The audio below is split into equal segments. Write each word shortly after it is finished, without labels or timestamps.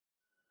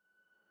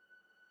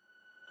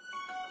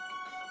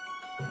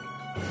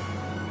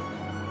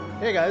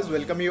Hey guys,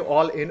 welcome you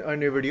all in a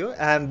new video,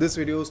 and this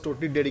video is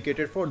totally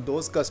dedicated for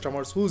those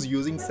customers who's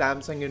using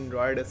Samsung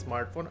Android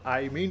smartphone.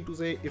 I mean to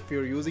say, if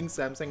you're using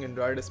Samsung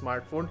Android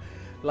smartphone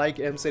like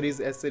M series,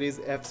 S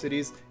series, F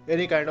series,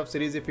 any kind of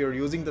series, if you're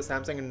using the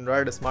Samsung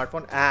Android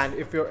smartphone and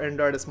if your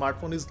Android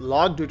smartphone is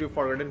locked due to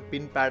forgotten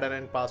pin pattern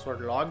and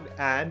password logged,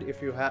 and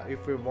if you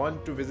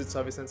want to visit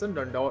service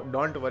center,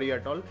 don't worry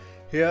at all.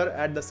 Here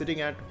at the sitting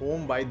at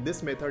home, by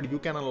this method you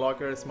can unlock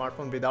your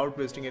smartphone without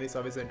visiting any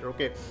service center.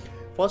 Okay,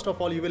 first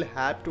of all you will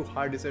have to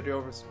hard reset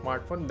your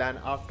smartphone. Then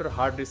after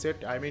hard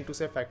reset, I mean to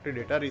say factory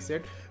data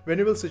reset, when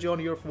you will switch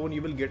on your phone,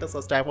 you will get a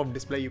such type of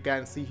display. You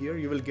can see here,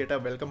 you will get a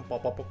welcome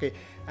pop-up. Okay,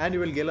 and you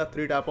will get a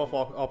three type of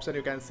option.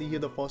 You can see here,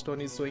 the first one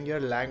is showing here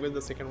language,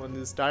 the second one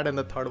is start, and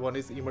the third one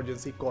is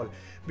emergency call.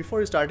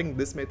 Before starting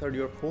this method,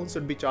 your phone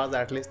should be charged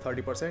at least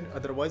 30%,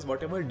 otherwise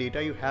whatever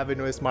data you have in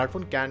your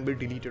smartphone can be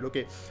deleted.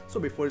 Okay, so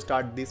before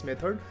start this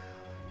method,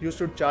 you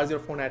should charge your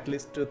phone at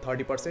least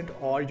 30%,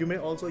 or you may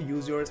also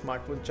use your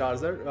smartphone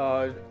charger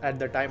at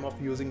the time of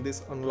using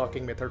this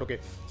unlocking method. Okay,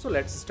 so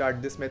let's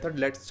start this method.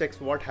 Let's check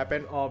what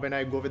happened when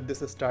I go with this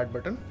start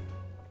button.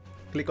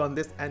 Click on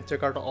this and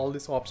check out all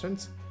these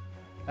options.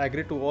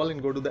 Agree to all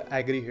and go to the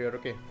agree here.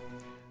 Okay,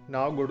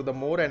 now go to the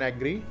more and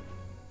agree.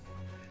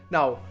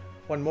 Now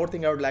one more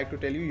thing I would like to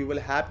tell you, you will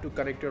have to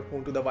connect your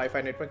phone to the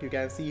Wi-Fi network. You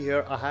can see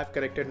here I have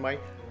connected my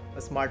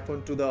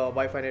smartphone to the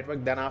Wi-Fi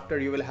network. Then after,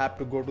 you will have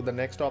to go to the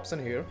next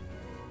option here.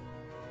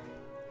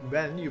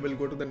 When you will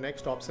go to the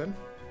next option,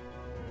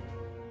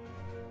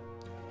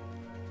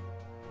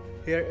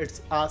 here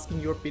it's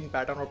asking your pin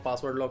pattern or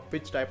password lock,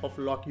 which type of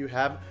lock you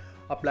have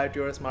applied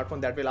to your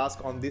smartphone. That will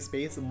ask on this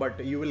page,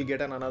 but you will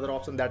get another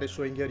option that is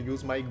showing here,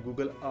 use my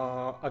Google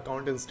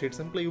account instead.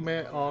 Simply you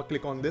may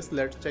click on this.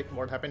 Let's check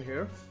what happened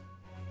here.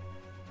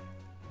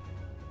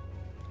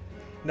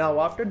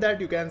 Now after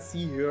that, you can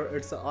see here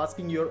it's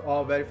asking your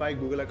verify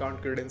Google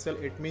account credential.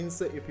 It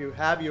means if you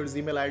have your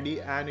Gmail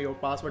ID and your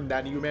password,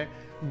 then you may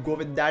go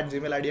with that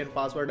Gmail ID and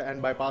password and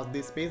bypass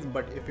this page.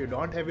 But if you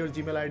don't have your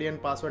Gmail ID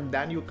and password,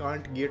 then you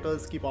can't get a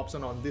skip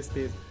option on this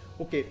page.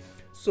 Okay,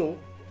 so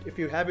if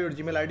you have your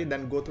Gmail ID,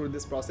 then go through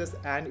this process,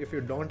 and if you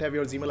don't have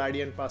your Gmail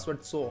ID and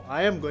password, so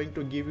I am going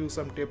to give you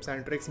some tips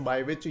and tricks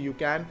by which you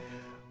can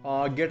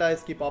get a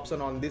skip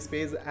option on this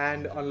page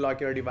and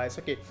unlock your device.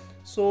 Okay,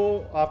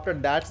 so after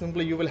that,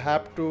 simply you will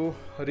have to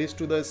reach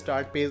to the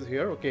start page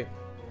here. Okay,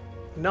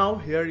 now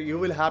here you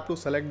will have to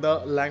select the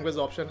language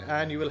option,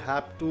 and you will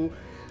have to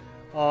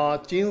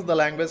change the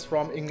language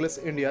from English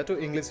India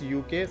to English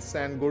UK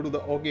and go to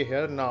the OK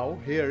here. Now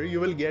here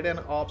you will get an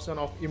option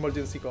of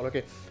emergency call.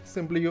 Okay,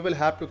 simply you will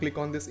have to click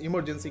on this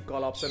emergency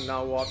call option.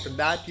 Now after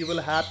that, you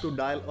will have to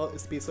dial a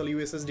special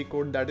USSD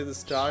code, that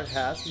is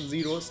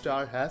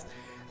 *#0*#,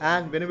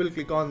 and when you will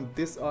click on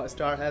this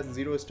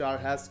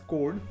 *#0*#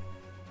 code,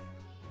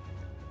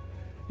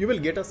 you will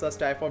get a such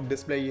type of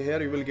display.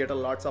 Here you will get a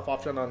lots of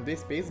option on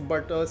this page,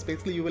 but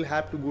especially you will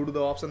have to go to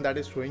the option that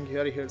is showing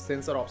here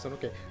sensor option.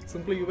 Okay,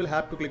 simply you will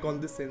have to click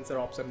on this sensor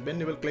option. When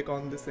you will click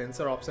on this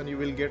sensor option, you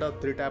will get a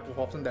three type of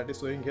option that is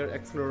showing here,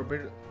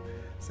 accelerometer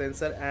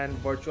sensor and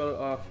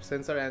virtual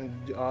sensor and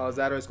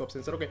gyroscope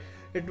sensor. Okay,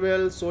 it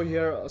will show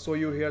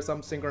you here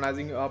some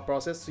synchronizing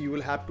process. You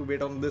will have to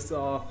wait on this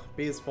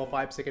page for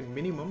 5 seconds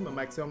minimum.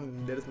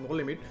 Maximum there is no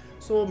limit,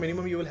 so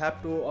minimum you will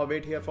have to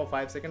wait here for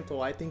 5 seconds.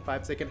 So I think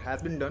 5 seconds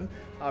has been done.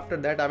 After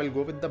that, I will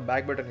go with the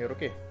back button here.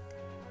 Okay,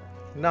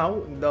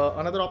 now the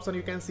another option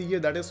you can see here,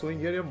 that is showing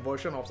here a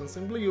version option.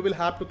 Simply you will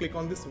have to click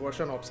on this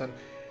version option,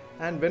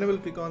 and when you will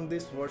click on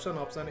this version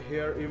option,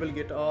 here you will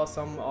get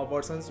some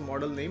versions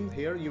model name.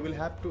 Here you will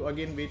have to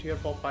again wait here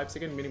for 5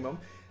 seconds minimum.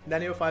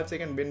 Then your 5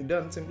 seconds been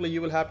done, simply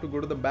you will have to go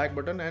to the back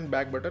button,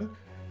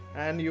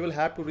 and you will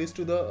have to reach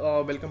to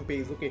the welcome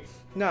page. Okay,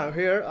 now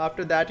here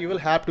after that, you will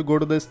have to go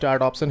to the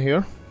start option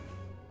here.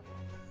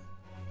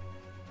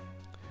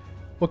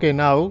 Okay,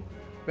 now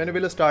when you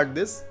will start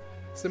this,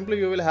 simply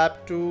you will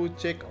have to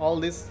check all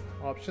these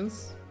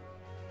options,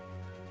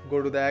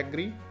 go to the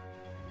agree,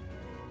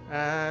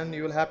 and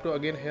you will have to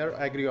again here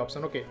agree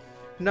option. Okay,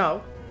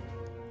 now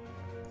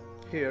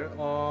here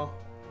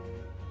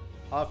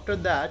after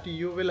that,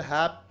 you will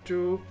have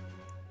to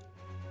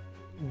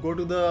go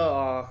to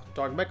the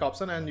talkback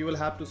option, and you will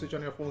have to switch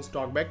on your phone's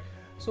talkback.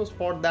 So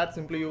for that,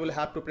 simply you will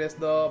have to press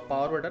the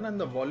power button and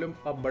the volume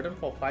up button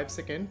for 5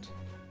 seconds.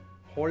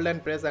 Hold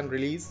and press and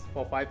release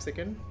for 5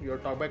 seconds. Your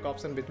talkback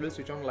option which will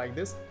switch on like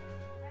this.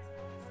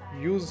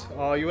 Use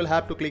you will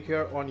have to click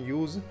here on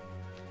use,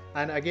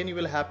 and again you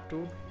will have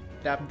to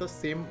tap the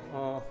same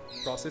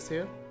process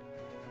here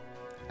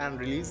and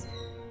release.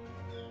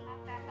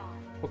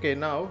 Okay,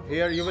 now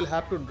here you will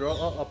have to draw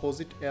a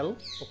opposite L.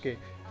 Okay,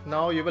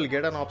 now you will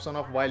get an option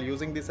of while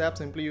using this app.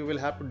 Simply you will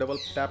have to double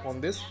tap on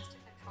this,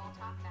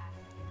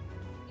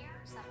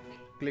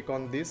 click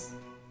on this.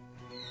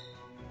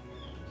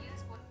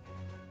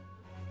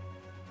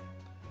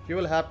 You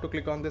will have to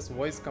click on this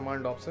voice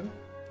command option.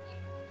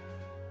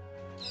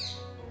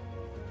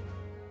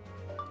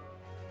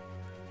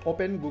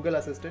 Open Google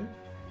Assistant,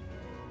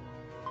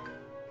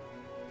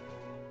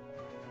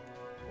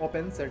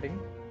 open setting,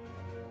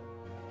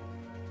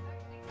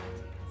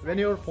 When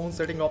your phone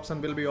setting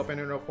option will be open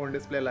in your phone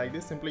display like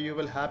this, simply you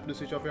will have to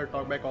switch off your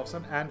talkback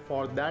option, and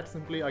for that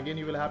simply again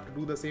you will have to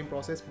do the same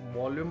process.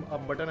 Volume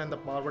up button and the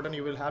power button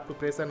you will have to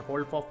press and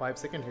hold for 5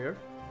 seconds here,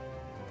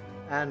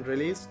 and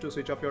release to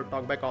switch off your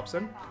talkback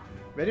option.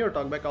 When your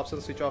talkback option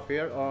switch off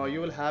here,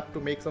 you will have to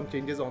make some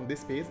changes on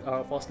this page.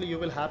 Firstly, you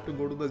will have to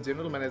go to the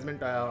general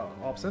management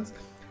options,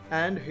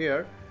 and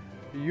here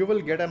you will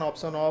get an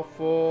option of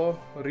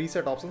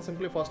reset option.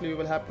 Simply firstly you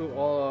will have to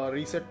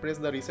press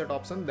the reset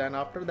option. Then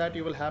after that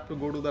you will have to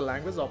go to the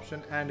language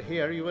option, and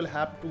here you will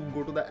have to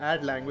go to the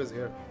add language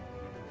here.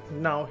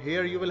 Now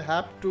here you will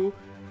have to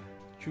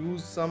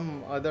choose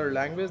some other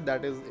language,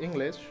 that is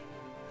English,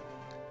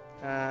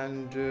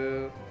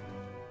 and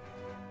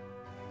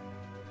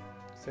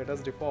set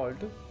as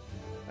default,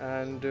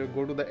 and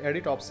go to the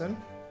edit option,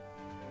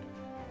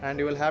 and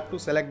you will have to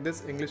select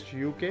this English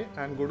UK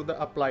and go to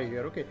the apply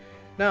here. Okay,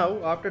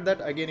 now after that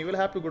again you will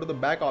have to go to the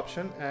back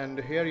option, and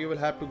here you will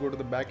have to go to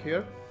the back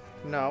here.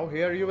 Now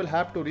here you will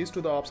have to reach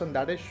to the option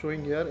that is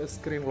showing here is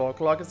screen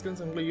lock screen.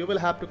 Simply you will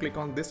have to click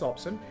on this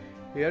option.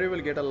 Here you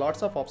will get a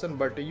lots of options,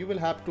 but you will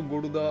have to go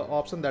to the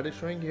option that is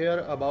showing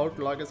here about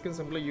lock screen.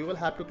 Simply you will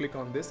have to click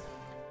on this.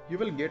 You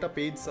will get a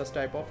page such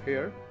type of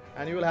here,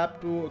 and you will have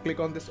to click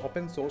on this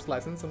open source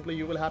license. Simply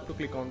you will have to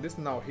click on this.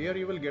 Now here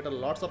you will get a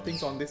lots of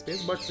things on this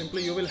page, but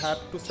simply you will have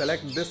to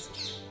select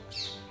this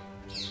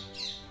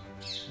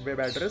web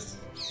address,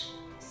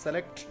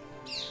 select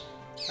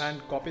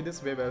and copy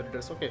this web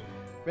address. Okay,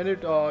 when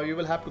it you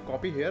will have to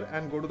copy here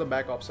and go to the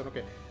back option.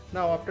 Okay,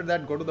 now after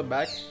that go to the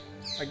back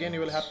again. You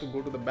will have to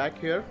go to the back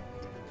here,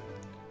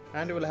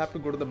 and you will have to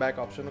go to the back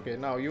option. Okay,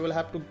 now you will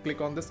have to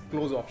click on this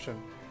close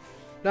option.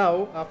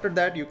 Now after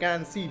that you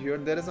can see here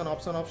there is an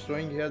option of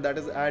showing here that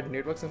is add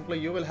network. Simply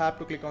you will have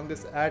to click on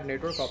this add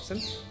network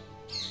option.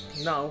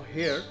 Now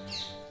here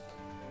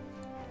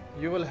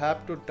you will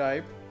have to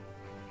type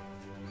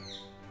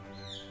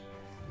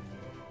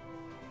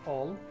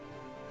all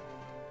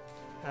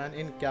and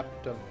in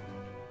capital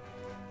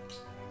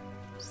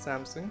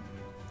Samsung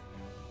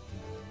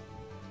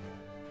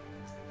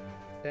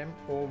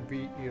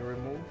MOVE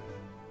remove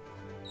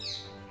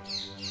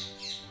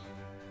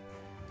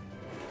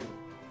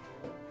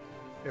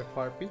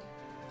FRP,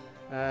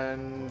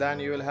 and then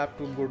you will have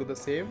to go to the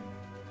save.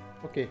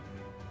 Okay,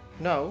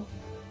 now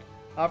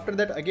after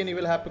that again you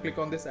will have to click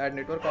on this add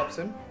network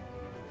option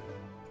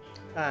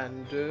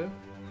and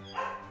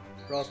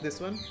cross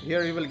this one.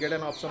 Here you will get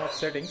an option of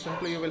settings.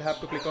 Simply you will have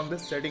to click on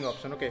this setting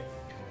option. Okay,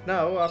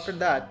 now after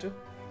that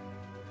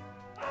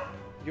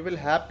you will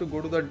have to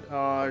go to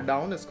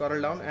the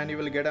scroll down, and you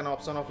will get an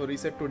option of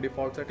reset to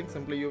default settings.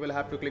 Simply you will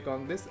have to click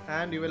on this,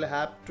 and you will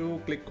have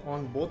to click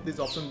on both these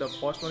options. The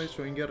first one is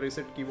showing here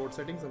reset keyboard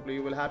settings. Simply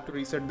you will have to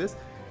reset this,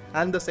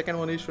 and the second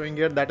one is showing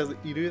here that is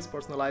erase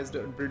personalized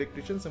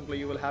prediction. Simply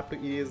you will have to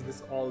erase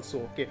this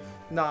also. Okay,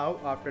 now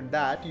after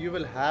that you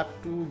will have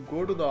to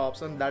go to the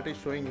option that is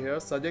showing here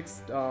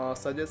suggest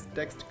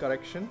text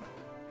correction.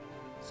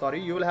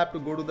 Sorry, you will have to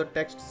go to the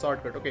text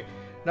shortcut. Okay,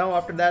 now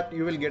after that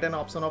you will get an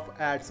option of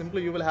add.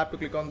 Simply you will have to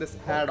click on this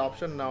add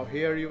option. Now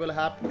here you will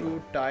have to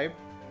type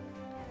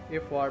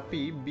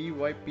FRP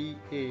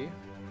BYPA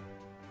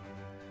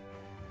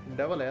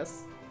double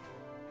S.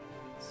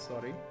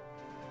 Sorry.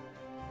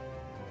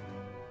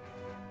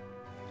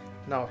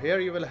 Now here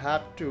you will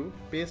have to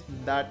paste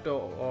that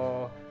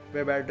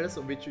web address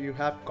which you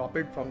have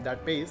copied from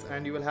that page,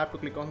 and you will have to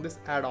click on this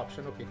add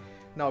option. Okay,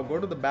 now go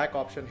to the back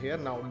option here.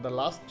 Now the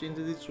last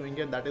changes is showing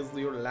here that is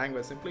your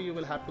language. Simply you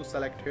will have to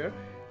select here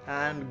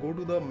and go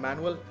to the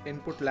manual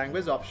input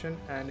language option,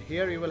 and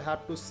here you will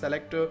have to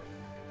select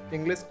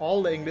English.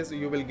 All the English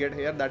you will get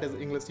here, that is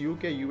English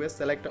UK, US.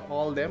 Select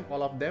all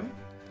of them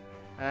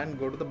and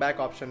go to the back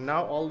option.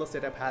 Now all the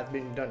setup has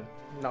been done.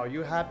 Now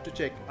you have to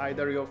check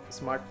either your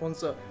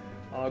smartphone's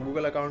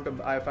Google account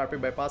FRP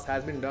bypass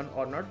has been done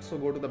or not. So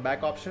go to the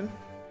back option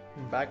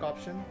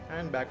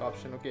and back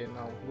option. Okay,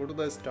 now go to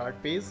the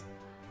start page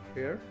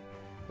here.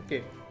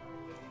 Okay,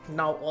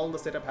 now all the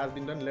setup has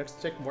been done. Let's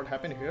check what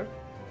happened here.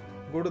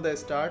 Go to the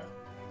start,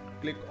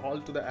 click all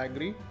to the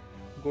agree,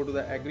 go to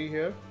the agree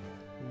here,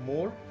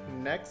 more,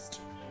 next.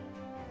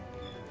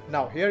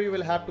 Now here you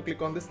will have to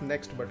click on this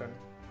next button.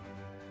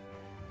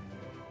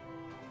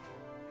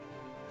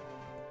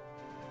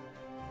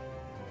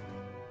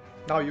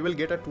 Now you will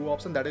get a two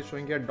option that is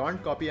showing here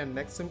don't copy and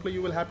next. Simply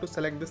you will have to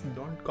select this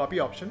don't copy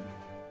option.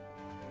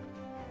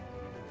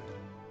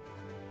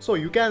 So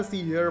you can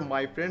see here,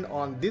 my friend,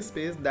 on this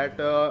page that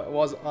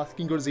was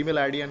asking your Gmail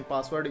ID and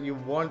password.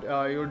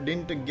 You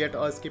didn't get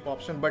a skip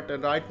option, but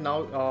right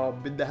now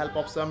with the help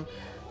of some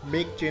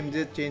make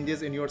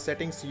changes in your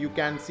settings, you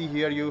can see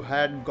here you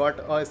had got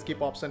a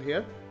skip option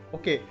here.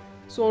 Okay,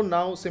 so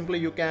now simply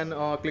you can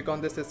click on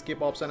this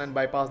skip option and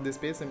bypass this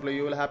page. Simply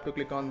you will have to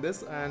click on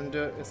this and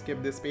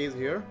skip this page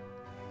here.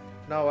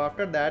 Now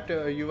after that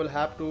you will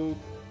have to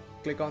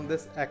click on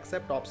this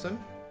accept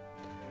option.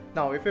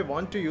 Now if you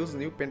want to use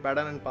new pin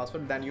pattern and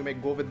password, then you may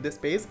go with this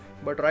page,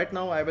 but right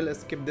now I will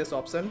skip this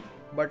option.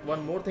 But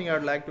one more thing I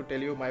would like to tell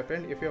you, my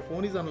friend, if your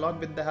phone is unlocked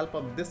with the help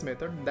of this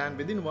method, then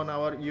within 1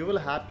 hour you will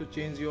have to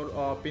change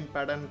your pin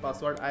pattern and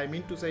password. I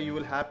mean to say, you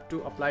will have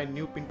to apply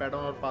new pin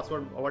pattern or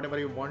password, whatever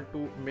you want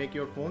to make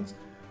your phones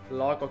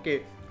lock,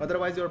 okay?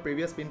 Otherwise your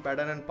previous pin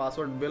pattern and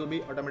password will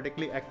be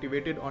automatically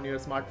activated on your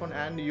smartphone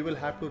and you will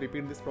have to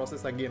repeat this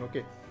process again,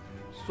 okay?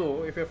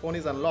 So if your phone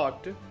is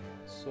unlocked,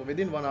 so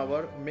within 1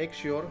 hour make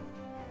sure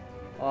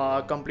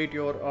complete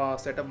your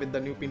setup with the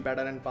new pin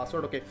pattern and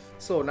password, okay?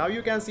 So now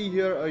you can see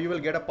here you will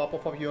get a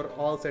pop-up of your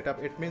all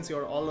setup. It means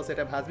your all the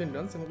setup has been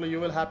done. Simply you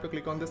will have to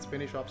click on this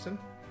finish option.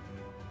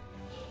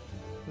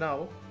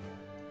 Now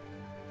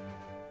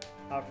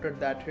after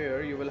that,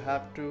 here you will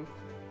have to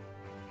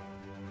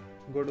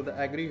go to the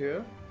agree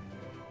here.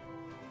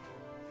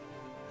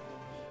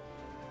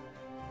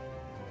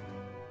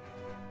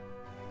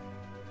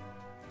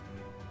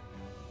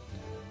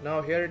 Now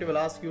here it will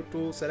ask you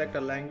to select a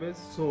language,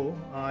 so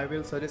I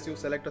will suggest you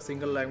select a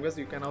single language.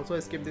 You can also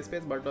skip this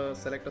page, but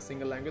select a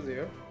single language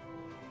here.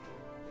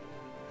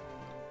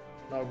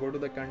 Now go to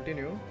the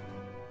continue.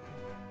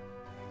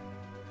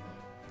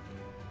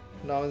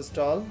 Now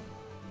install,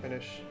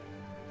 finish.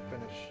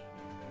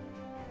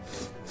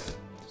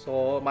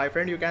 So my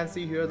friend, you can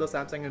see here the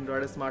Samsung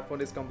Android smartphone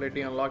is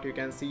completely unlocked. You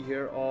can see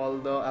here all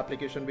the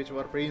applications which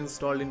were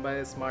pre-installed in my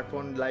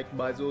smartphone, like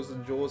Byju's,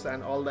 JOS,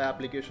 and all the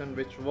applications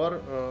which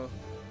were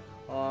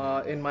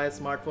in my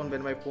smartphone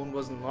when my phone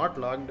was not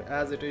locked,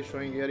 as it is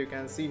showing here. You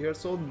can see here.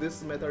 So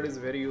this method is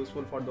very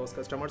useful for those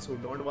customers who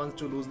don't want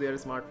to lose their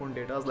smartphone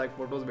data like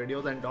photos,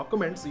 videos and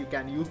documents. You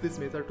can use this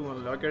method to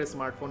unlock your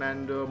smartphone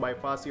and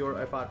bypass your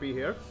FRP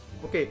here,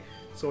 okay?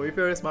 So if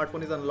your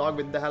smartphone is unlocked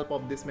with the help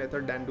of this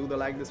method, then do the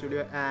like this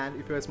video, and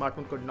if your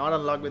smartphone could not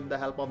unlock with the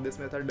help of this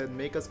method, then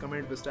make us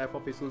comment which type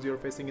of issues you're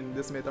facing in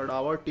this method.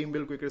 Our team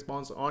will quick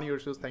response on your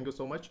issues. Thank you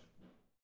so much.